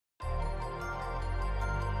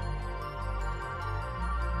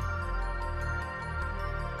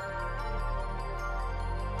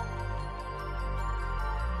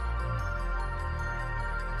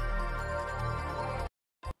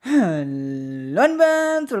Hello and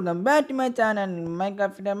welcome back to my channel.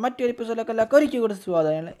 മൈക്രാഫ്റ്റിൻ്റെ മറ്റൊരു എപ്പിസോഡിലൊക്കെ എല്ലാവർക്കും ഒരിക്കൽ കൂടെ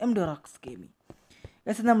സ്വാഗതം. ROX gaming.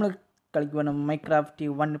 ഗൈസ് നമ്മൾ കളിക്കുകയാണ് മൈക്രാഫ്റ്റ്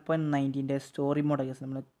 1.19ൻ്റെ സ്റ്റോറി മോഡാണ് ഗൈസ്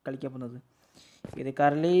നമ്മൾ കളിക്കാൻ പോകുന്നത്. ഇത്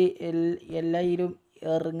കറലി എല്ലാവരും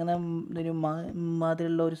ഇറങ്ങുന്ന ഒരു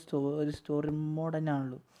മാതിരിയുള്ള ഒരു സ്റ്റോറി മോഡ്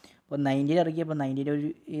തന്നെയാണല്ലോ. അപ്പോൾ 90 ഇറങ്ങിയപ്പോൾ 90 ഒരു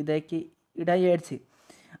ഇതാക്കി ഇടായി അടിച്ച്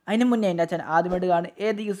അതിന് മുന്നേ എൻ്റെ ചാനൽ ആദ്യമായിട്ട് കാണുക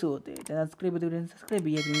ഏതെങ്കിലും സുഹൃത്ത് സബ്സ്ക്രൈബ്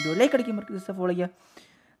ചെയ്യുക, വീഡിയോ ലൈക്ക് അടിക്കുമ്പോൾ ഫോളോ ചെയ്യുക.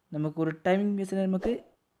 നമുക്കൊരു ടൈമിംഗ് ബേസിൽ നമുക്ക്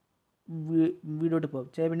വീഡിയോട്ട് പോകും.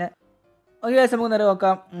 പിന്നെ ഓക്കെ ഗൈസ് നമുക്ക് നേരെ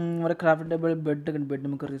നോക്കാം. നമ്മുടെ ക്രാഫ്റ്റ് ടേബിൾ ബെഡ്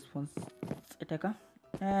നമുക്ക് റെസ്പോൺസ് ഇട്ടേക്കാം.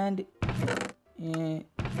 ആൻഡ്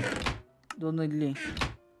ഇതൊന്നും ഇല്ലേ,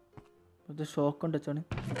 ഇത് ഷോക്ക് ഉണ്ട് വെച്ചാണ്.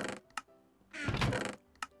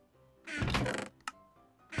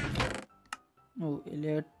 ഓ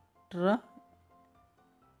ഇലക്ട്ര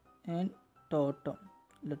ആൻഡ്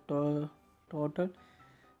ടോട്ടൽ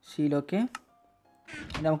ഷീലൊക്കെ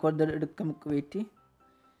നമുക്ക് എടുക്കാം. നമുക്ക് വെയിറ്റ്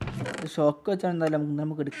ഷോക്ക് വെച്ചാൽ എന്തായാലും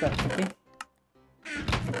നമുക്ക് എടുക്കാം. ഓക്കെ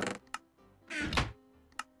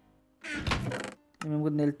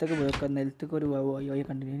നമുക്ക് നിലത്തൊക്കെ പോയേക്കാം. നിലത്തൊക്കെ ഒരു വഴി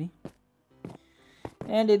കണ്ടിന്യൂ.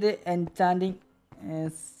 ആൻഡ് ഇത് എൻചാൻറ്റിങ്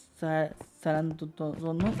സ്ഥലം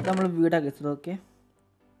തോന്നുന്നു. നമ്മൾ വീടാക്കി വെച്ചത്. ഓക്കെ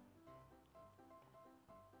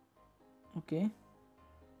ഓക്കെ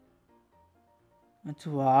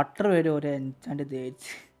വാട്ടർ വരും ഒരു എൻചാൻറ്റ്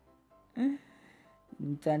തേച്ച്.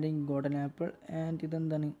 Enchanting golden apple. ആൻഡ്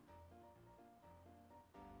ഇതെന്താണ്?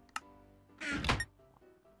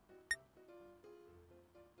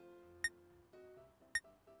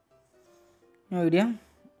 ഐഡിയ.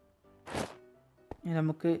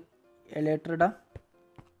 നമുക്ക് എലേറ്റർ ഇടാം.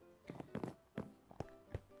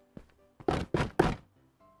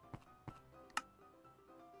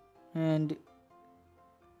 ആൻഡ്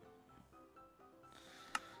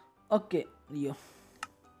ഓക്കെ അയ്യോ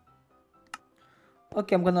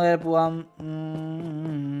ഓക്കെ നമുക്ക് നേരെ പോവാം.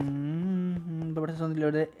 ഇവിടെ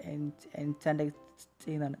സ്വന്തത്തിലൂടെ എൻചാൻറ്റ്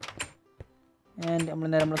ചെയ്യുന്നതാണ്. ആൻഡ് നമ്മൾ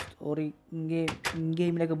നേരെ നമ്മുടെ സ്റ്റോറി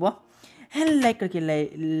ഗെയിമിലേക്ക് പോവാം. ലൈക്ക്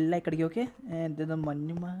അടിക്കുക. ഓക്കെ ഇത്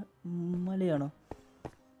മലയാണോ?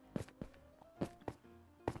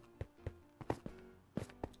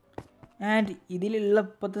 ആൻഡ് ഇതിലുള്ള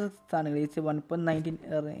ഇപ്പോഴത്തെ സാധനങ്ങൾ 1.19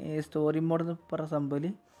 സ്റ്റോറി മോഡ് എന്ന് പറഞ്ഞ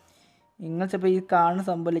സംഭവം നിങ്ങൾ ചിലപ്പോൾ ഈ കാണുന്ന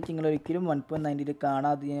സംഭവത്തിലേക്ക് നിങ്ങൾ ഒരിക്കലും 1.19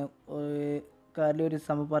 കാണാതെ കാര്യം ഒരു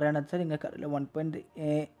സംഭവം പറയുകയാണെന്ന് വെച്ചാൽ നിങ്ങൾക്കറിയില്ല.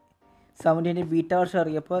 1.17 ബീറ്റ വർഷം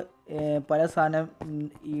ഇറങ്ങിയപ്പോൾ പല സാധനം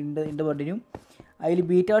ഉണ്ട് പറഞ്ഞിനും അതിൽ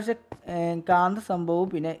ബീറ്റ വർഷം കാണുന്ന സംഭവവും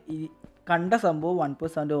പിന്നെ ഈ കണ്ട സംഭവം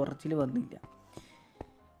 1.7 ഒറിജിനൽ വന്നില്ല.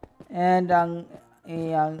 ആൻഡ്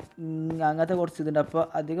അങ്ങനത്തെ കുറച്ച് ഇതുണ്ട്. അപ്പോൾ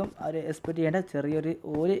അധികം അവർ എക്സ്പെക്റ്റ് ചെയ്യേണ്ട ചെറിയൊരു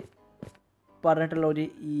പറഞ്ഞിട്ടുള്ള ഒരു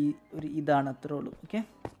ഇതാണ്, അത്രേ ഉള്ളൂ. ഓക്കെ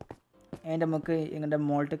അതിൻ്റെ നമുക്ക് എങ്ങനെ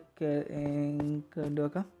മോൾട്ട്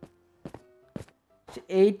കണ്ടുവെക്കാം. പക്ഷെ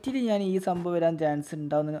 8ൽ ഞാൻ ഈ സംഭവം വരാൻ ചാൻസ്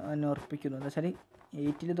ഉണ്ടാവുമെന്ന് ഞാൻ ഉറപ്പിക്കുന്നു. എന്താ വെച്ചാൽ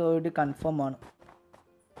 8ൽ ഇതോടെ കൺഫേം ആണ്.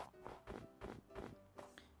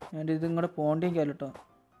 ആൻഡ് ഇത് ഇങ്ങോട്ട് പോകേണ്ടിയെങ്കിൽ കേട്ടോ.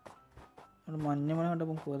 മഞ്ഞമല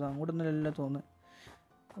കണ്ടപ്പോൾ പോയത് അങ്ങോട്ടൊന്നുമല്ല തോന്നുന്നു.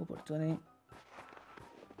 ഓ പഠിച്ചോനെ.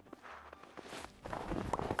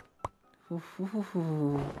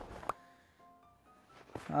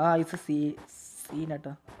 ഐസ്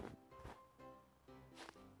സീനാട്ടോ.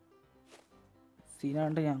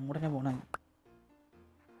 സീനാണ്ട് ഞാൻ അങ്ങോട്ട് തന്നെ പോകണം.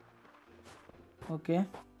 ഓക്കെ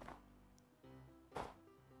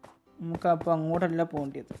നമുക്ക് അപ്പോൾ അങ്ങോട്ടല്ല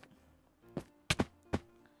പോകേണ്ടത്.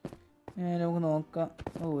 നമുക്ക് നോക്കാം.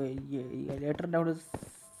 ഓ ലേറ്ററിൻ്റെ അവിടെ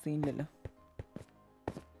സീനില്ലല്ലോ.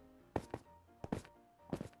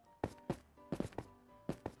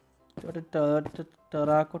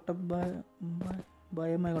 ടെറാക്കോട്ട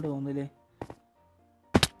ഭയമായി കൊണ്ട് തോന്നുന്നില്ലേ.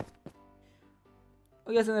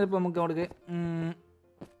 ഓക്കെ ഇപ്പോൾ നമുക്ക് അങ്ങോട്ട്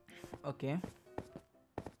okay.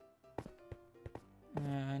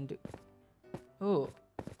 And oh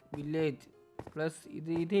village plus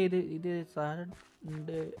ഇത്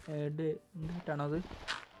സാധനമായിട്ടാണോ അത്?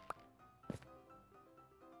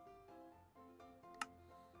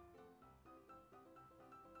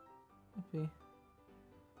 ഓക്കെ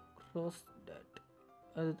ക്രോസ് ഡാറ്റ്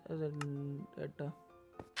അത് ഡാറ്റ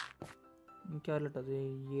എനിക്കറിയില്ല കേട്ടോ അത്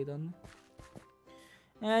ഏതാന്ന്.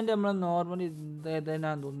 ആൻഡ് നമ്മൾ നോർമലി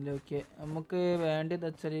ഇതേതാണെന്ന് തോന്നുന്നില്ല. ഓക്കെ നമുക്ക് വേണ്ടതെന്ന്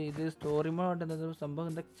വെച്ചാൽ ഇത് സ്റ്റോറി മോഡ് സംഭവം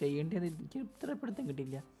എന്താ ചെയ്യേണ്ടത് എനിക്ക് ഇത്രപ്പെടുത്താൻ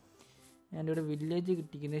കിട്ടിയില്ല. ഞാൻ ഇവിടെ വില്ലേജ്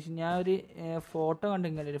കിട്ടിക്കുന്നത് പക്ഷേ ഞാൻ ഒരു ഫോട്ടോ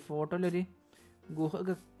കണ്ടിങ്ങനെ ഒരു ഫോട്ടോയിലൊരു ഗുഹ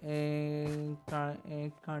ഒക്കെ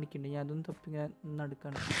കാണിക്കുന്നുണ്ട്. ഞാൻ അതൊന്നും തപ്പി ഞാൻ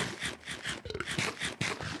നടക്കാണ്.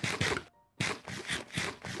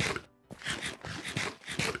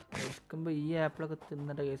 വിശക്കുമ്പോൾ ഈ ആപ്പിളൊക്കെ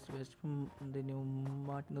തിന്നിട്ട് കേസ് വിശപ്പം എന്തിനു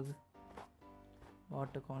മാറ്റുന്നത്.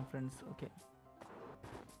 Water conference. ഓക്കെ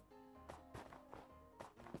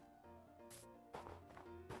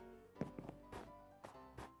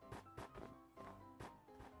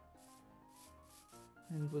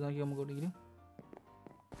ഇപ്പോൾ നോക്കി നമുക്ക് എവിടെയെങ്കിലും.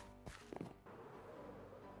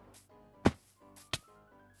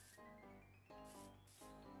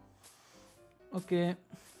 Okay,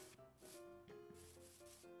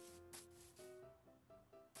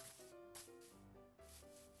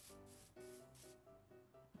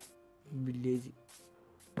 village.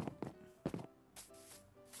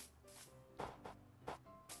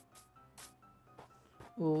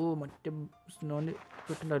 ഓ മറ്റേ സ്നോന്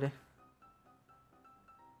കിട്ടുന്നുണ്ടാവില്ലേ?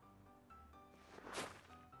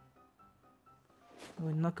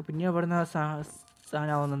 എന്നൊക്കെ പിന്നെ അവിടെ നിന്ന്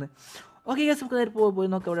സാധനം ആവുന്നത്. ഓക്കെ ഗൈസ്, നമുക്ക് നേരെ പോയി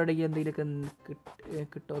നോക്കാം അവിടെ ഇടയ്ക്ക് എന്തെങ്കിലുമൊക്കെ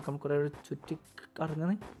കിട്ടുമോ. നമുക്ക് കുറേ ചുറ്റി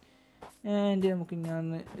കറങ്ങുന്നത്. ആൻഡ് നമുക്ക് ഞാൻ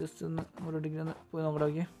ജസ്റ്റ് ഒന്ന് അവിടെ ഇടയ്ക്ക് ഒന്ന് പോയി നോക്കട്ടെ.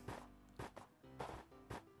 ഓക്കെ,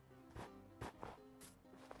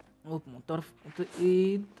 ഓ മൊത്തം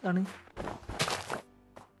ഇതാണ്.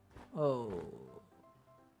 ഓ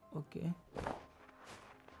ഓക്കെ,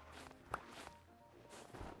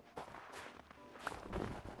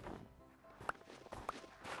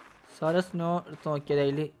 സാധാ സ്നോ എടുത്ത് നോക്കിയാൽ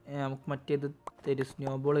അതിൽ നമുക്ക് മറ്റേത് തരും,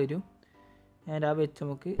 സ്നോ ബോൾ തരും. ആൻഡ് ആ വെച്ച്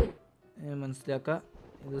നമുക്ക് മനസ്സിലാക്കാം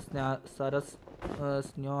ഇത് സാധാ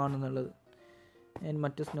സ്നോ ആണെന്നുള്ളത്. ആൻഡ്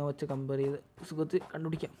മറ്റേ സ്നോ വെച്ച് കമ്പയർ ചെയ്ത് സുഖത്തിൽ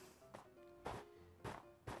കണ്ടുപിടിക്കാം.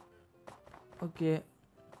 ഓക്കെ,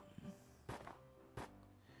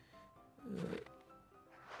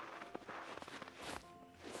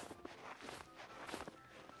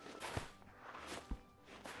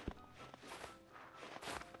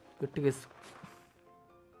 കിട്ടി ഗൈസ്.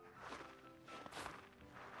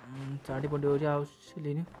 ചാടി കൊണ്ട് ഒരു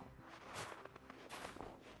ആവശ്യമില്ല.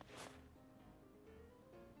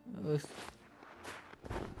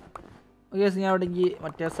 ഓക്കെ, ഞാൻ അവിടെ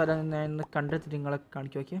മറ്റേ സ്ഥലം ഞാൻ കണ്ടെത്തിയിട്ട് നിങ്ങളെ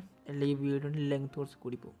കാണിക്കും. ഓക്കെ, അല്ല ഈ വീടിൻ്റെ ലെങ്ത് കുറച്ച്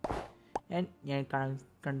കൂടി പോകും. ഞാൻ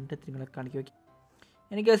കണ്ടെത്തി നിങ്ങളെ കാണിക്കും. ഓക്കെ,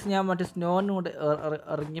 എനിക്ക് ഞാൻ മറ്റേ സ്നോനോട്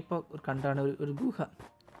ഇറങ്ങിയപ്പോൾ കണ്ടാണ് ഒരു ഗുഹ.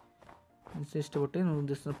 ഇഷ്ടപ്പെട്ട്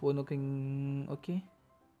ജസ്റ്റ് പോയി നോക്കി. ഓക്കെ,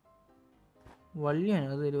 വള്ളിയാണ്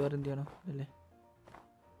അത്, വേറെ എന്തിയാണോ അല്ലേ?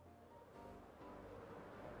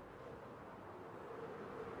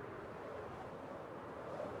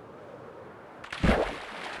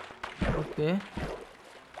 Okay,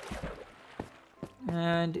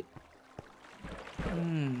 and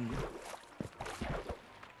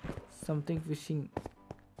something phishing.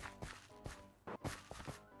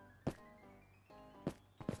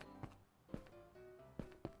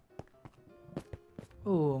 ഓ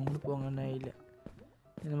അങ്ങോട്ട് പോകാനായില്ല.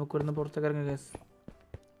 നമുക്ക് ഇവിടുന്ന് പുറത്തേക്ക് ഇറങ്ങാം ഗൈസ്.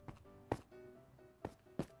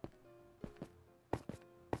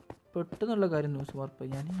 പെട്ടെന്നുള്ള കാര്യം ന്യൂസ് വാർപ്പ്.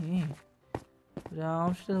 ഞാൻ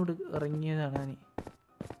ഒരാവശ്യത്തിന് ഇവിടെ ഇറങ്ങിയതാണ്. ഞാൻ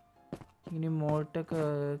ഇനി മോട്ടൊക്കെ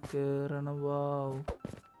കയറണം. വാവ്,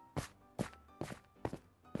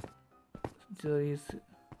 ജോയ്സ്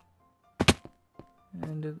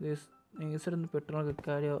എൻ്റെ ഗൈസ് നേഴ്സറിന്ന് പെട്ടെന്നൊക്കെ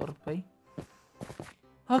കാര്യം ഉറപ്പായി.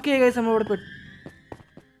 ഓക്കെ ഗൈസ്, നമ്മളിവിടെ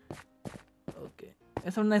ഓക്കെ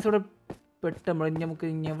നൈസോടെ പെട്ട് നമ്മൾ നമുക്ക്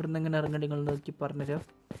ഇനി എവിടെ നിന്ന് എങ്ങനെ ഇറങ്ങേണ്ടി നിങ്ങൾ നോക്കി പറഞ്ഞുതരാം.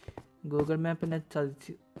 Google മാപ്പിനെ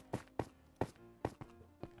ചതിച്ച്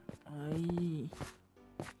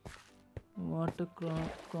what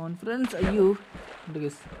confidence. അയ്യോ ഉണ്ട്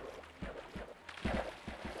ഗൈസ്.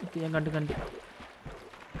 ഓക്കെ, ഞാൻ കണ്ട്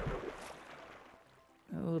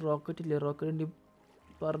റോക്കറ്റ് ഇല്ലേ, റോക്കറ്റ്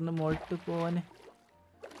പറന്ന് മോളിട്ട് പോവാൻ.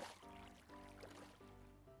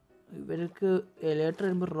 ഇവർക്ക് എലേറ്റർ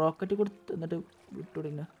വരുമ്പോൾ റോക്കറ്റ് കൊടുത്ത് എന്നിട്ട്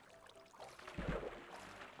വിട്ടുവിടുന്ന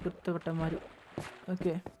കുത്തവട്ടന്മാർ.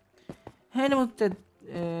 ഓക്കെ,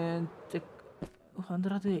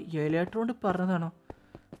 അത് എലേറ്റർ കൊണ്ട് പറഞ്ഞതാണോ?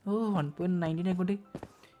 ഓ 1.19 കൊണ്ട്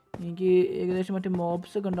എനിക്ക് ഏകദേശം മറ്റേ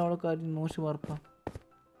മോബ്സ് ഒക്കെ ഉണ്ടാവുള്ള കാര്യം മോശം ഉറപ്പാണ്.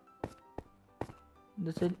 എന്താ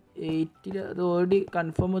വെച്ചാൽ 8 അത് ഓൾറെഡി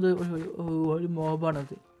കൺഫേം. അത് ഒരു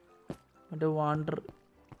മോബാണത്, മറ്റേ വാണ്ടർ.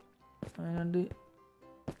 അതുകൊണ്ട്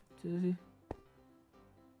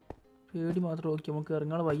പേടി മാത്രം. ഓക്കെ, നമുക്ക്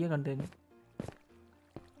ഇറങ്ങാൻ വയ്യ കണ്ടേന്.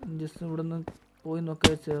 ജസ്റ്റ് ഇവിടെ നിന്ന് പോയി നോക്കാൻ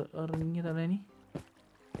വെച്ച് ഇറങ്ങിയതാണ്. ഇനി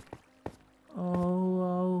ഓ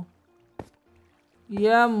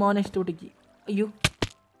യാ മോനെ ഇഷ്ടപ്പെട്ടേക്ക്. അയ്യോ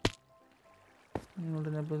ഇവിടെ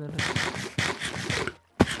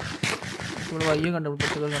വയ്യ കണ്ട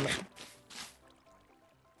പുസ്തകം കണ്ട.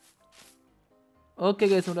 ഓക്കെ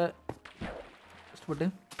ഗൈസ്, ഇവിടെ ഇഷ്ടപ്പെട്ട്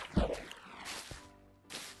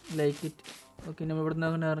ലൈക്ക് ഇറ്റ്. ഓക്കെ, നമ്മൾ ഇവിടെ നിന്ന്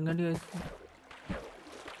അങ്ങനെ ഇറങ്ങേണ്ടി ഗൈസ്.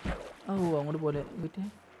 ഓ അങ്ങോട്ട് പോലെ വീട്ടെ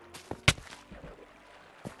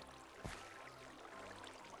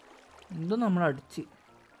എന്തോ നമ്മളടിച്ച്.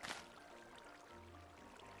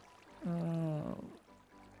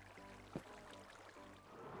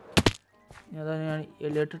 അതാണ് ഞാൻ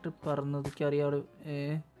എലിയിട്ടിട്ട് പറഞ്ഞത്. എനിക്കറിയാം അവിടെ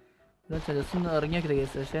ജസ്റ്റ് ഒന്ന് ഇറങ്ങിയാക്കിയത്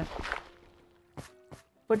കേസ്. പക്ഷേ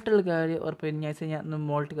ഉറപ്പിട്ടുള്ള കാര്യം ഉറപ്പ് ഞാൻ ഒന്ന്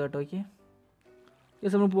മോൾട്ട് കേട്ടോ. ഓക്കെ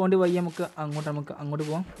യെസ്, നമ്മൾ പോകേണ്ടി വയ്യ, നമുക്ക് അങ്ങോട്ട്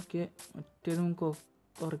പോകാം. ഓക്കെ മറ്റേത് നമുക്ക്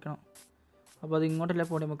കുറയ്ക്കണം. അപ്പോൾ അത് ഇങ്ങോട്ടല്ല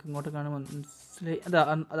പോകേണ്ടി, നമുക്ക് ഇങ്ങോട്ട് കാണാൻ മനസ്സിലായി.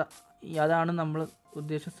 അതാണ് നമ്മൾ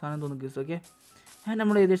ഉദ്ദേശിച്ച സാധനം തോന്നുന്നു ഗീസ്. ഓക്കെ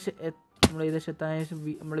നമ്മൾ ഏകദേശം എത്താൻ ശേഷം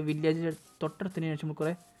നമ്മൾ വില്ലേജ് തൊട്ടടുത്തതിന് ശേഷം നമ്മൾ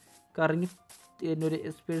കുറേ കറങ്ങി ഒരു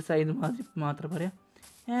എക്സ്പീരിയൻസ് ആയി മാത്രം പറയാം.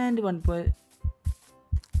 ആൻഡ് 1.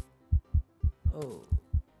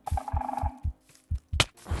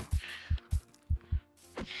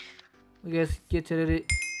 ചെറിയൊരു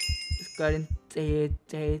കാര്യം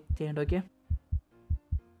ചെയ്യേണ്ട. ഓക്കെ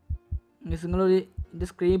നിങ്ങളൊരു എൻ്റെ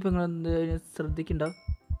സ്ക്രീൻ ഇപ്പം നിങ്ങൾ ശ്രദ്ധിക്കുന്നുണ്ടാവും,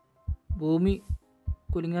 ഭൂമി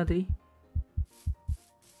കുലുങ്ങാതിരി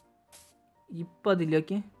ഇപ്പം അതില്ല.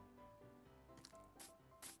 ഓക്കെ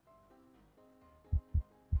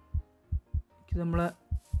നമ്മളെ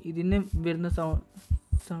ഇതിന് വരുന്ന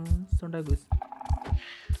സൗണ്ടാകും.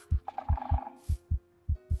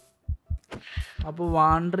 അപ്പോൾ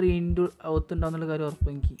വാണ്ടർ ഇൻഡു ഔത്തുണ്ടാവുന്നുള്ള കാര്യം ഉറപ്പ്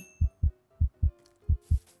എനിക്ക്.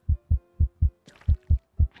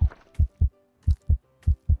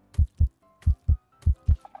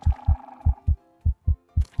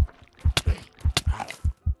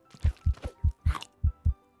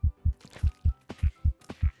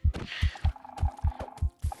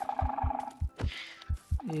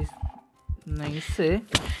 നൈസ്.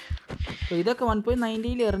 അപ്പോൾ ഇതൊക്കെ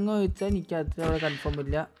 1.90 ഇറങ്ങുമോ ചോദിച്ചാൽ എനിക്ക് അത്ര കൺഫേം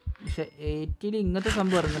ഇല്ല. പക്ഷേ 80 ഇങ്ങനത്തെ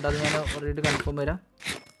സംഭവം ഇറങ്ങുന്നുണ്ട്, അത് ഞാൻ ഓൾറെഡി കൺഫേം വരാം.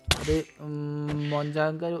 അത്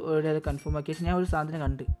മൊഞ്ചാങ്കാർ അത് കൺഫേം ആക്കിയ ശേഷം ഞാൻ ഒരു സാധനം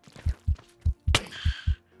കണ്ട്.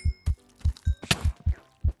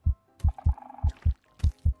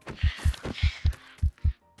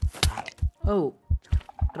 ഓ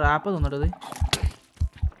ട്രാപ്പ് തോന്നട്ടത്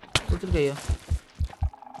കുറിച്ചിട്ട് കഴിയോ?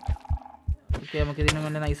 ഓക്കെ നമുക്കിതിന്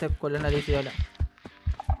മുന്നേ നൈസായി കൊല്ലണ്ട അത് ചെയ്യാമല്ലോ.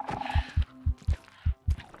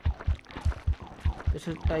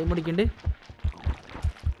 പക്ഷെ ടൈം പിടിക്കുന്നുണ്ട്.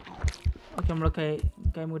 ഓക്കെ നമ്മൾ കൈ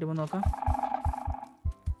കൂട്ടിപ്പോൾ നോക്കാം.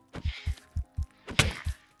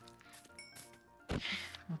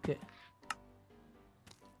 ഓക്കെ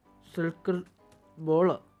സിൽക്കർ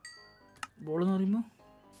ബോളെന്ന് പറയുമ്പോൾ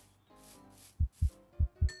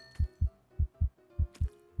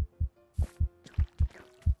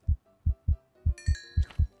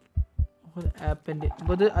ആപ്പിൻ്റെ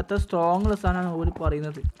അപ്പോൾ ഇത് അത്ര സ്ട്രോങ് ഉള്ള സാധനമാണ് ഓര്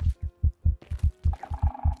പറയുന്നത്.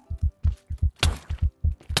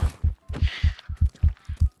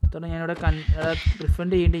 ഞാനിവിടെ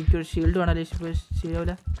പ്രിഫെൻഡ് ചെയ്യേണ്ടി എനിക്കൊരു ഷീൽഡ് വേണമല്ലോ.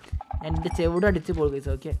 ശരിയാവില്ല, എൻ്റെ ചെവിടെ അടിച്ച്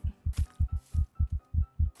പോകുക. ഓക്കെ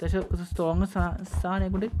അത്യാവശ്യം സ്ട്രോങ്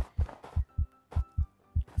സാധനം കൊണ്ട്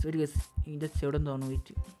ശരി ഗസ് ഇതിൻ്റെ ചെവിടെന്ന് തോന്നുന്നു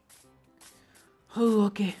വെയിറ്റ്.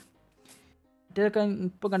 ഓക്കെ മറ്റേതൊക്കെ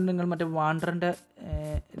ഇപ്പോൾ കണ്ട് നിങ്ങൾ മറ്റേ വാണ്ടറിൻ്റെ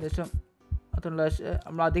ഏകദേശം അതുള്ള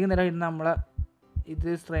നമ്മൾ അധികം നേരം ഇരുന്ന് നമ്മളെ ഇത്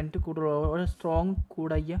സ്ട്രെങ്ത് കൂടുതൽ സ്ട്രോങ്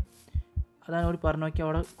കൂടായ്യ, അതാണ് അവർ പറഞ്ഞു നോക്കിയാൽ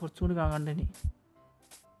അവിടെ കുറച്ചും കൂടി കാണണ്ടേ.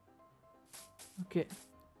 ഓക്കെ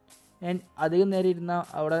ഞാൻ അധികം നേരം ഇരുന്ന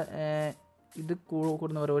അവിടെ ഇത്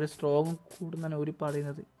കൂടുന്നവർ ഒരു സ്ട്രോങ് കൂടുന്നതാണ് അവർ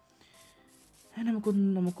പറയുന്നത്.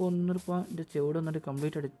 നമുക്കൊന്നിപ്പോൾ എൻ്റെ ചെവിടെ വന്നിട്ട്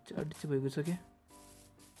കംപ്ലീറ്റ് അടിച്ച് പോയി. ഓക്കെ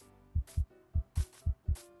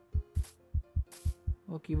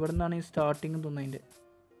ഓക്കെ ഇവിടെ നിന്നാണ് ഈ സ്റ്റാർട്ടിങ് തോന്നുന്നത്. അതിൻ്റെ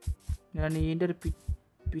ഞാൻ ഇതിൻ്റെ ഒരു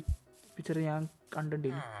പിക്ചർ ഞാൻ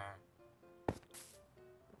കണ്ടിട്ടുണ്ടായിരുന്നു.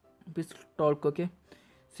 ടോൾക്ക്. ഓക്കെ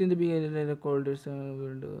സിന്ത് ബി കോൾഡേഴ്സ്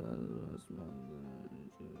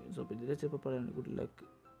ചിലപ്പോൾ പറയാൻ ഗുഡ് ലക്ക്.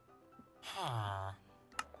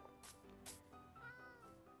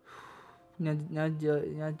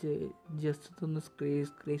 ഞാൻ ജസ്റ്റ് ഒന്ന്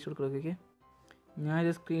സ്ക്രീൻഷോട്ട് കൊടുക്കുക. ഓക്കെ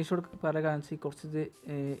ഞാനിത് സ്ക്രീൻഷോട്ട് പറയാൻ കാണിച്ച് കുറച്ചിത്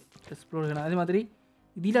എക്സ്പ്ലോർ ചെയ്യണം. അതേമാതിരി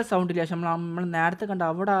ഇതിലെ സൗണ്ടില്ല, പക്ഷെ നമ്മൾ നേരത്തെ കണ്ട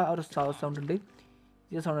അവിടെ ഒരു സൗണ്ട് ഉണ്ട്.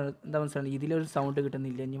 ഇതിലെ സൗണ്ട് എന്താ മനസ്സിലായി, ഇതിലൊരു സൗണ്ട്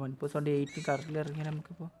കിട്ടുന്നില്ല. ഇനി 1.8 കറക്റ്റിൽ ഇറങ്ങിയാൽ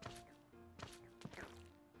നമുക്കിപ്പോൾ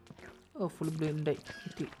ഫുൾ ബ്ലിൻഡായി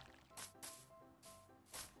കിട്ടി.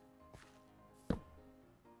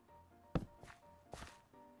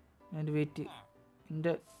 അതിൻ്റെ വെയിറ്റ്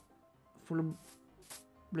എൻ്റെ ഫുൾ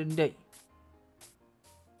ബ്ലിൻഡായി.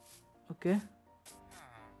 ഓക്കെ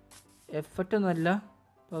എഫക്റ്റ് ഒന്നുമല്ല,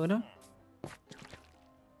 പകരം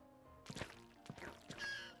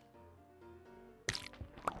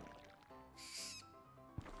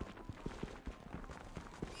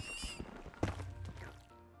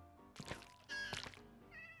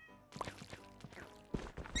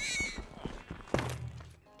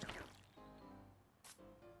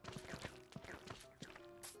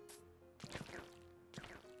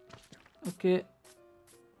ഓക്കെ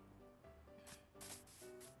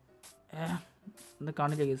ഒന്ന്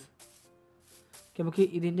കാണില്ല കേസ്. ഓക്കെ നമുക്ക്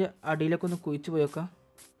ഇതിൻ്റെ അടിയിലൊക്കെ ഒന്ന് കുഴിച്ച് പോയേക്കാം.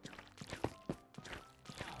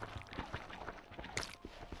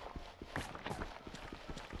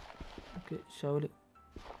 ഓക്കെ ഷവല്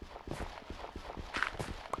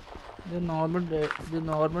ഇത്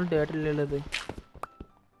നോർമൽ ഡേറ്റയിലുള്ളത്.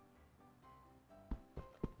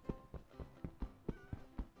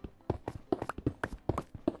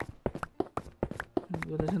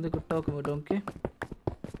 ഏകദേശം ഇത് കിട്ടാക്കും കേട്ടോ. ഓക്കെ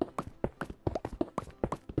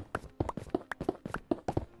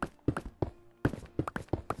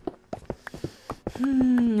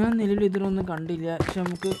ഞാൻ നിലവിൽ ഇതിലൊന്നും കണ്ടില്ല. പക്ഷെ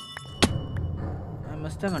നമുക്ക്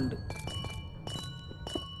എംഎസ്റ്റ കണ്ട്.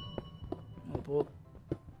 അപ്പോൾ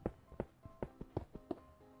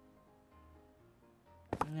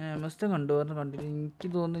എംഎസ്റ്റ കണ്ടില്ല. എനിക്ക്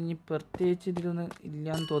തോന്നുന്നു ഇനി പ്രത്യേകിച്ച് ഇതിലൊന്നും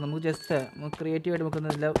ഇല്ലയെന്ന് തോന്നുന്നു. നമുക്ക് ജസ്റ്റ് നമുക്ക് ക്രിയേറ്റീവായിട്ട്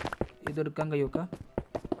നമുക്കൊന്നും എല്ലാം ഇതെടുക്കാൻ കഴിയുക.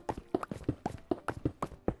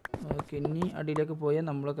 ഓക്കെ ഇനി അടിയിലേക്ക് പോയാൽ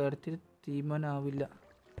നമ്മളെ കാര്യത്തിൽ തീരുമാനമാവില്ല.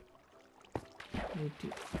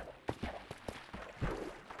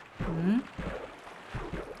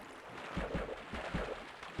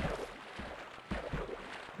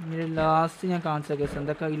 ഇനി ലാസ്റ്റ് ഞാൻ കാണിച്ച കേസ്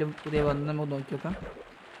എന്തൊക്കെ അതിൽ പുതിയ വന്ന് നമുക്ക് നോക്കി നോക്കാം.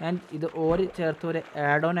 ആൻഡ് ഇത് ഓര് ചേർത്ത് ഒരു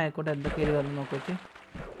ആഡ് ഓൺ ആയിക്കോട്ടെ എന്തൊക്കെ ഇതിൽ വന്ന് നോക്കി.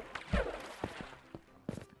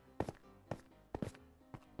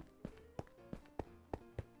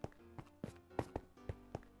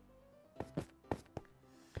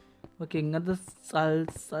 ഓക്കെ ഇങ്ങനത്തെ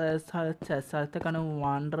സ്ഥലത്തൊക്കെയാണ്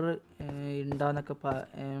വാണ്ടർ ഉണ്ടാകുന്നൊക്കെ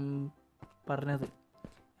പറഞ്ഞത്.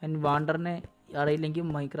 ആൻഡ് വാണ്ടറിനെ അറിയില്ലെങ്കിൽ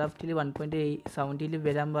മൈൻക്രാഫ്റ്റിൽ 1.70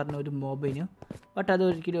 വരാൻ പറഞ്ഞ ഒരു മോബിന്, ബട്ട് അത്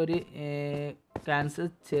ഒരിക്കലും ഒരു ക്യാൻസൽ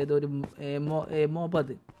ചെയ്ത ഒരു മോബ്.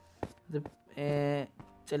 അത്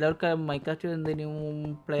ചിലർക്ക് മൈൻക്രാഫ്റ്റ് എന്തെങ്കിലും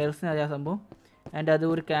പ്ലെയേഴ്സിന് അറിയാൻ സംഭവം. ആൻഡ് അത്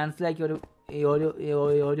ഒരു ക്യാൻസലാക്കിയ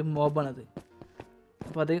ഒരു മോബാണത്.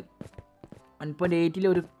 അപ്പോൾ അത് 1.8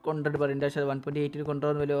 ഒരു കൊണ്ടുവന്നിട്ട് പറയുന്നുണ്ട്. പക്ഷേ 1.8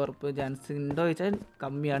 കൊണ്ടുവരുന്ന വലിയ ഉറപ്പ് ചാൻസ് ഉണ്ടോ ചോദിച്ചാൽ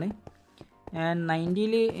കമ്മിയാണ്. ആൻഡ്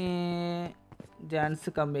 90 ചാൻസ്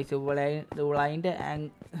കമ്മി വെച്ചു. വിളയിൻ്റെ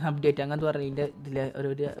അപ്ഡേറ്റ് അങ്ങനത്തെ പറഞ്ഞതിൻ്റെ ഇതിൽ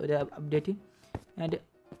ഒരു അപ്ഡേറ്റ്. ആൻഡ്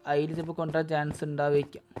അതിൽ ചിലപ്പോൾ കൊണ്ടുവരാൻ ചാൻസ്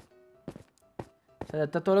ഉണ്ടാവുമായിരിക്കാം. പക്ഷെ അത്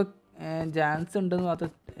എത്രത്തോളം ചാൻസ് ഉണ്ടെന്ന്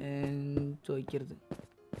മാത്രം ചോദിക്കരുത്.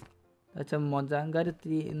 എന്നുവെച്ചാൽ മൊജാങ്കാർ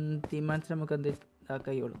തീരുമാനിച്ചാൽ നമുക്ക് എന്ത്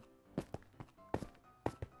ഇതാക്കുകയുള്ളൂ.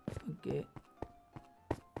 ഓക്കെ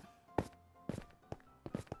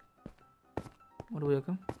അങ്ങോട്ട് പോയി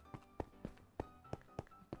നോക്കാം.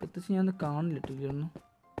 പ്രത്യേകിച്ച് ഞാനത് കാണില്ല.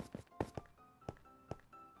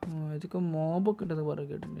 ഇതൊക്കെ മോബൊക്കെ ഉണ്ടെന്ന് പറഞ്ഞ്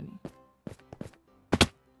കേട്ടിട്ടുണ്ടെങ്കിൽ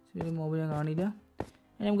ശരി മോബ് ഞാൻ കാണില്ല.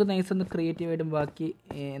 നമുക്ക് നൈസ് ഒന്ന് ക്രിയേറ്റീവായിട്ടും ബാക്കി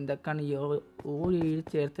എന്തൊക്കെയാണ് ഈ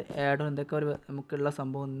ചേർത്ത് ആഡോ എന്തൊക്കെ ഒരു നമുക്കുള്ള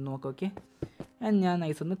സംഭവം നോക്കാം. ഓക്കെ ഞാൻ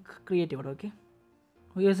നൈസ് ഒന്ന് ക്രിയേറ്റീവ് ആട്ടോ.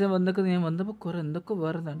 ഓക്കെ വന്നൊക്കെ ഞാൻ വന്നപ്പോൾ കുറേ എന്തൊക്കെ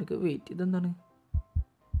വേറെ എന്തൊക്കെ വെയിറ്റ് ഇതെന്താണ്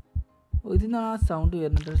ഇതിന്ന് ആ സൗണ്ട്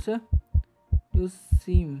വരുന്നുണ്ട്. പക്ഷേ യു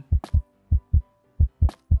സീം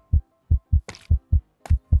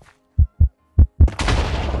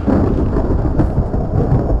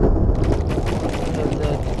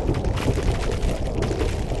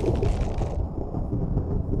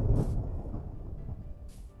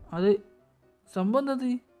അത് സംഭവം എന്തത്?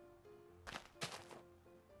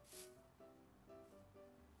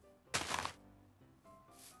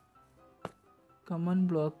 കമൻറ്റ്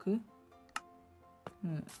ബ്ലോക്ക്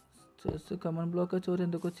കമൻറ്റ് ബ്ലോക്ക് ചോറ്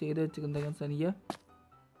എന്തൊക്കെ ചെയ്ത് വെച്ചിട്ടുണ്ടെങ്കിൽ സനിയ.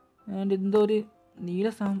 ആൻഡ് എന്തോ ഒരു നീല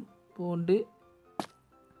സംഭവമുണ്ട്.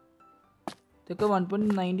 ഇതൊക്കെ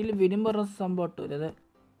 1.90 വരും പറഞ്ഞ സംഭവം കേട്ടോ. അല്ലേ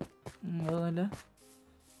അതൊന്നുമല്ല.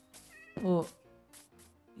 ഓ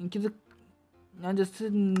എനിക്കിത് ഞാൻ ജസ്റ്റ്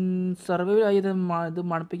സർവൈവ് ആയത് ഇത്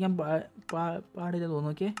മണപ്പിക്കാൻ പാടില്ല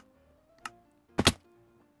തോന്നുന്നു. ഓക്കെ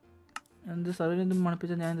എന്ത് സർവൈവ് എന്ത്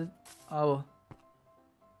മണപ്പിച്ചാൽ ഞാനിത് ആവോ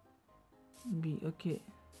ബി. ഓക്കെ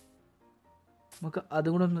നമുക്ക്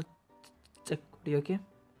അതും കൂടെ ഒന്ന് ചെക്ക് കൂടി.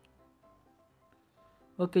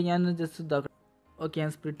 ഓക്കെ ഞാൻ ജസ്റ്റ് ഇതാക്കാം. ഓക്കെ ഞാൻ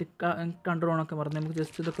സ്പ്ലിറ്റ് കൺട്രോളൊക്കെ മറന്നു. നമുക്ക്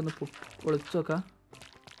ജസ്റ്റ് ഇതൊക്കെ ഒന്ന് പൊളിച്ച് നോക്കാം.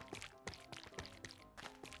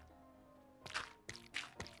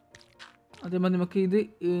 അതേമാതിരി നമുക്ക് ഇത്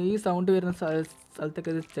ഈ സൗണ്ട് വരുന്ന സ്ഥലത്തൊക്കെ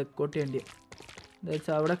ഇത് ചെക്കൗട്ട് ചെയ്യേണ്ടി. എന്താ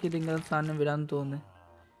വെച്ചാൽ അവിടെയൊക്കെ ഇതിങ്ങനെ സാധനം വരാമെന്ന് തോന്നുന്നു.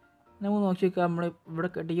 നമുക്ക് നോക്കി നോക്കാം. നമ്മൾ ഇവിടെ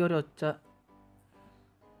കെട്ടിയ ഒരു ഒച്ച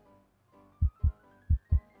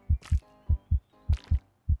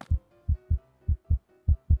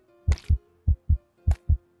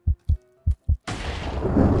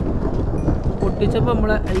പൊട്ടിച്ചപ്പോൾ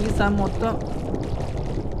നമ്മളെ ഈ സാധനം മൊത്തം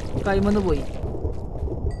കൈമന്ന് പോയി.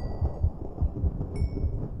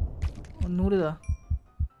 ഒന്നുകൂടി ഇതാ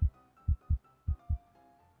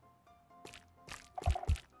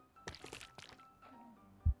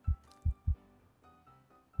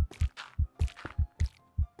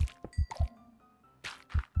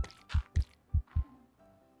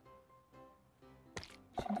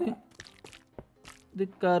ഇത്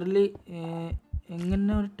കർലി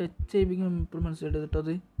എങ്ങനെ ഒരു ടച്ച് ചെയ്യിപ്പിക്കണം ഇപ്പോഴും മനസ്സിലായിട്ട് കേട്ടോ.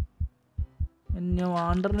 അത് ഞാൻ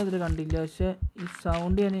വാണ്ടറിനെതിരെ കണ്ടില്ല, പക്ഷേ ഈ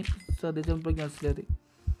സൗണ്ട് ഞാൻ ശ്രദ്ധിച്ചപ്പോഴേക്കും മനസ്സിലായത്.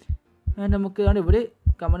 നമുക്ക് ഇവിടെ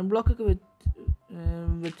കമൻറ്റ് ബ്ലോക്കൊക്കെ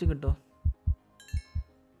വെച്ച് കിട്ടുമോ?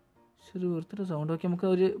 ശരി, വൃത്തിയുടെ സൗണ്ട്. ഓക്കെ, നമുക്ക്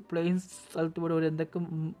ഒരു പ്ലെയിൻ സ്ഥലത്ത് ഇവിടെ ഒരു എന്തൊക്കെ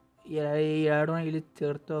ആഡ് ഓൺ അതിൽ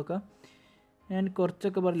ചേർത്ത് നോക്കാം. ഞാൻ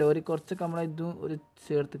കുറച്ചൊക്കെ പറയില്ല, കുറച്ചൊക്കെ നമ്മളെ ഇതും ഒരു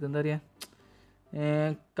ചേർത്തിട്ട് എന്താ പറയുക,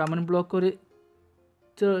 കമൻറ്റ് ബ്ലോക്ക് ഒരു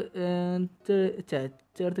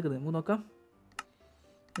ചേർത്തിക്കുന്നത് നമുക്ക് നോക്കാം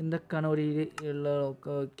എന്തൊക്കെയാണ് ഒരു ഉള്ള.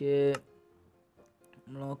 ഓക്കെ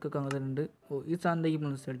ബ്ലോക്കൊക്കെ അങ്ങനെ ഉണ്ട്. ഈ സാധനത്തേക്ക്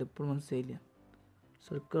മനസ്സിലായിട്ട് ഇപ്പോഴും മനസ്സിലായില്ല.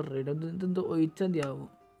 സർക്കിൾ റൈഡ് ഇതെന്തോ ഒഴിച്ചാൽ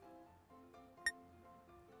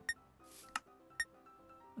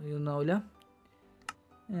ഒന്നാവില്ല.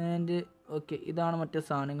 ആൻഡ് ഓക്കെ, ഇതാണ് മറ്റേ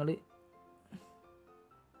സാധനങ്ങൾ.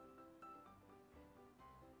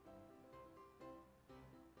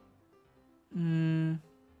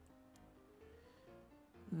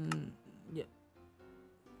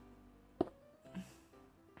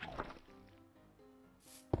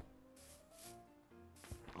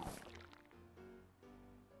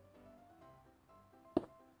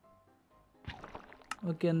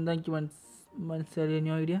 ഓക്കെ, എന്താ എനിക്ക് മനസ്സിലായി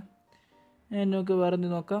ഞാൻ ഐഡിയ. നമുക്ക് വേറെ എന്ത്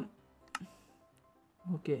നോക്കാം.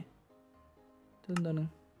 ഓക്കെ, ഇതെന്താണ്?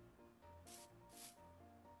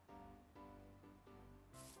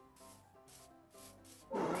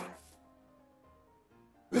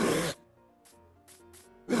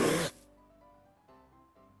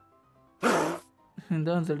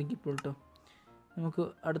 എന്താ മനസ്സിലാക്കി ഇപ്പോൾ കേട്ടോ. നമുക്ക്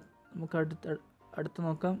അടുത്ത്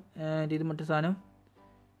നോക്കാം. ഇത് മറ്റേ സാധനം,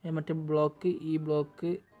 മറ്റേ ബ്ലോക്ക്, ഈ ബ്ലോക്ക്,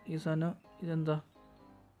 ഈ സാധനം ഇതെന്താ?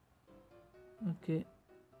 ഓക്കെ,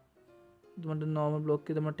 ഇത് മറ്റേ നോർമൽ ബ്ലോക്ക്,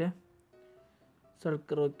 ഇത് മറ്റേ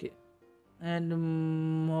സർക്കിൾ. ഓക്കെ, ആൻഡ്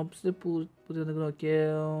മോബ്സ് പുതിയ നോക്കിയ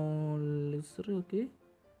ലിസർ. ഓക്കെ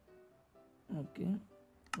ഓക്കെ,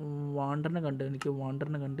 വാണ്ടറിനെ കണ്ട്, എനിക്ക്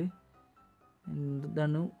വാണ്ടറിനെ കണ്ട്.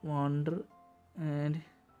 എന്താണ് വാണ്ടർ?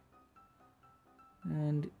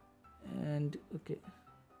 ആൻഡ് ഓക്കെ,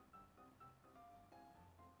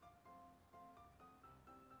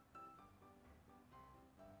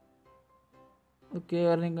 ഓക്കെ,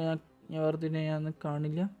 ഞാൻ വേറെ ഞാൻ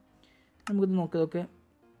കാണില്ല. നമുക്കിത് നോക്കാം. ഓക്കെ,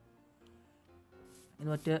 ഇത്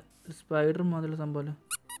മറ്റേ സ്പൈഡർ മാതിരിയുള്ള സംഭവമല്ലോ.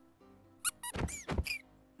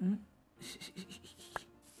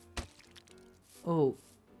 ഓ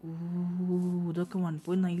ഇതൊക്കെ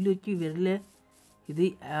 1.9 വെച്ച് വരില്ലേ? ഇത്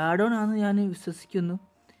ആഡ് ഓൺ ആണെന്ന് ഞാൻ വിശ്വസിക്കുന്നു.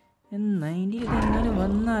 90 ഇതെങ്ങനെ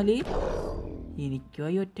വന്നാൽ എനിക്കോ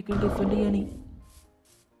ഈ ഒറ്റയ്ക്ക് ഡിഫെൻഡ് ചെയ്യാൻ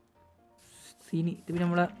സീനി. ഇത് പിന്നെ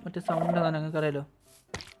നമ്മളെ മറ്റേ സൗണ്ട് ആണ്, ഞങ്ങൾക്ക് അറിയാലോ.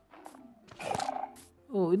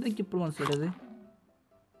 ഇത് എനിക്കിപ്പോഴും മനസ്സിലായത്.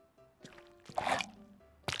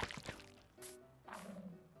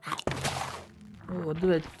 അത്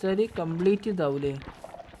വെച്ചാൽ കംപ്ലീറ്റ് ഇതാവൂലേ?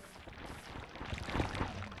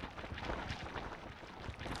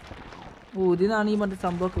 ഇതിനാണ് ഈ മറ്റേ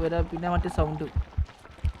സംഭവമൊക്കെ വരാം. പിന്നെ മറ്റേ സൗണ്ട്,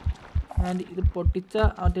 ആൻഡ് ഇത് പൊട്ടിച്ച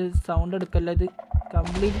മറ്റേ സൗണ്ട് എടുക്കല്ല, ഇത്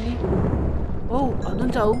കംപ്ലീറ്റ്ലി. അതും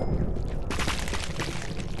ചാവും.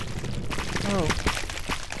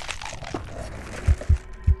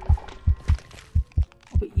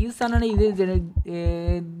 അപ്പോൾ ഈ സാധനമാണ് ഇത്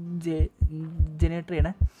ജനറേറ്റർ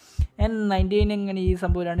ചെയ്യണേ. 99 എങ്ങനെ ഈ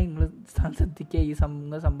സംഭവമാണ് നിങ്ങൾ ശ്രദ്ധിക്കുക. ഈ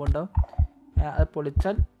സംഭവം ഉണ്ടാവും. അത്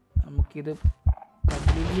പൊളിച്ചാൽ നമുക്കിത്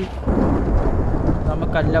കംപ്ലീറ്റ്ലി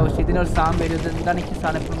നമുക്കല്ല. പക്ഷേ ഇതിനൊരു സാധനം വരും. ഇത് എന്താണ് എനിക്ക്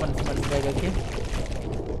സാധനം എപ്പോഴും മനസ്സിലായത്. ഓക്കെ,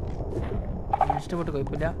 ഇഷ്ടപ്പെട്ട്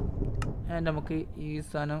കുഴപ്പമില്ല. നമുക്ക് ഈ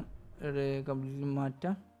സാധനം കംപ്ലീറ്റ്ലി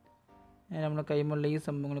മാറ്റാം. നമ്മളെ കൈമുള്ള ഈ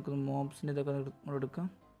സംഭവങ്ങളൊക്കെ മോബ്സിൻ്റെ ഇതൊക്കെ നമ്മൾ എടുക്കാം.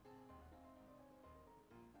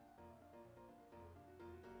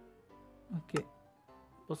 Okay,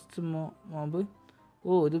 first mob.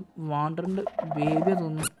 ഇത് വാണ്ടറിൻ്റെ ബേബിയാ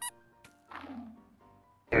തോന്നുന്നു.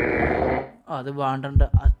 അത് വാണ്ടറിൻ്റെ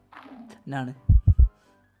അച്ഛനാണ്.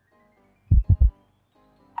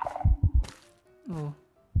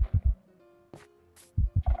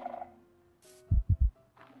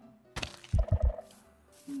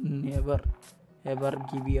 Never ever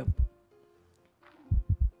give up.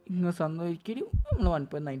 ഇങ്ങനെ സംഭവിക്കലും നമ്മൾ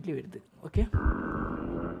 1.9 വരുന്നത്. ഓക്കെ,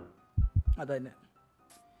 അതന്നെ.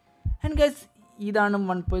 ആൻഡ് ഗൈസ്, ഇതാണ്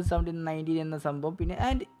 1.17 എന്ന സംഭവം. പിന്നെ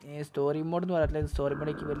സ്റ്റോറി മോഡ് എന്ന് പറയത്തില്ല. സ്റ്റോറി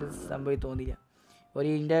മോഡേക്ക് വലിയ സംഭവം തോന്നിയില്ല.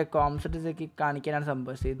 ഇതിൻ്റെ കോൺസെപ്റ്റൊക്കെ കാണിക്കാനാണ്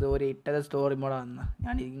സംഭവിച്ചത്. ഇത് ഒരു ഇട്ടത് സ്റ്റോറി മോഡാണെന്ന്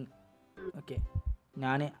ഓക്കെ,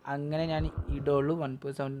 ഞാൻ ഇടുള്ളൂ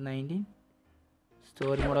 1.17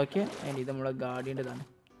 സ്റ്റോറി മോഡൊക്കെ. ഇത് നമ്മളെ ഗാർഡിയൻ്റെതാണ്.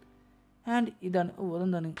 ആൻഡ് ഇതാണ്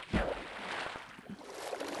അതെന്താണ്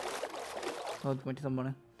മറ്റേ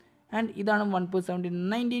സംഭവമാണ്. ആൻഡ് ഇതാണ്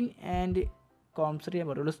 1.17 ആൻഡ് കോംസർ ചെയ്യാൻ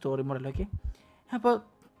പറയുള്ളൂ സ്റ്റോറി മോഡൽ. ഓക്കെ, അപ്പോൾ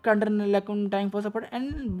content like time for support and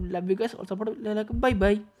love you guys all support like bye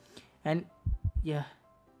bye and yeah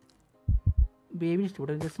baby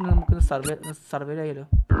student just നമുക്ക് സർവേ ആയാലോ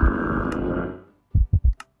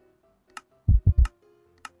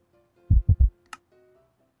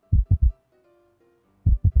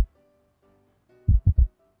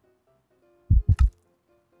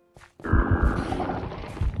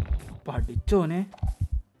പഠിച്ചോനെ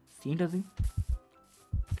സീണ്ടത്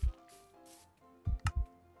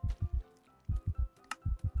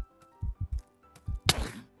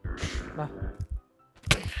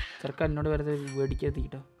ചെറുക്കാൻ എന്നോട് വെറുതെ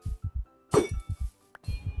മേടിക്കാത്തിട്ടോ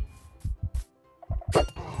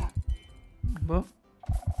അപ്പോൾ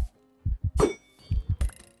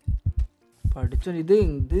പഠിച്ചോ ഇത്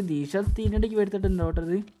ദീശ തീനടയ്ക്ക് വരുത്തിട്ടുണ്ടോ ഓട്ടർ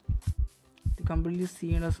ഇത് കംപ്ലീറ്റ്ലി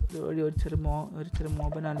സീനസ് ഒരു ചെറിയ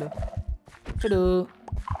മോബനാണല്ലോ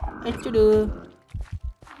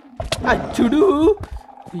അച്ചുടു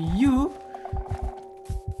അയ്യോ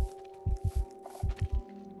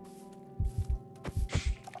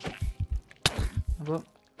അപ്പോൾ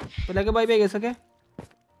ഇപ്പോഴൊക്കെ bye bye guys okay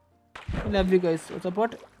love you guys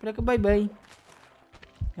support ഇപ്പോഴൊക്കെ ബൈ ബൈ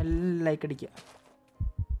എല്ലാം ലൈക്ക് അടിക്കുക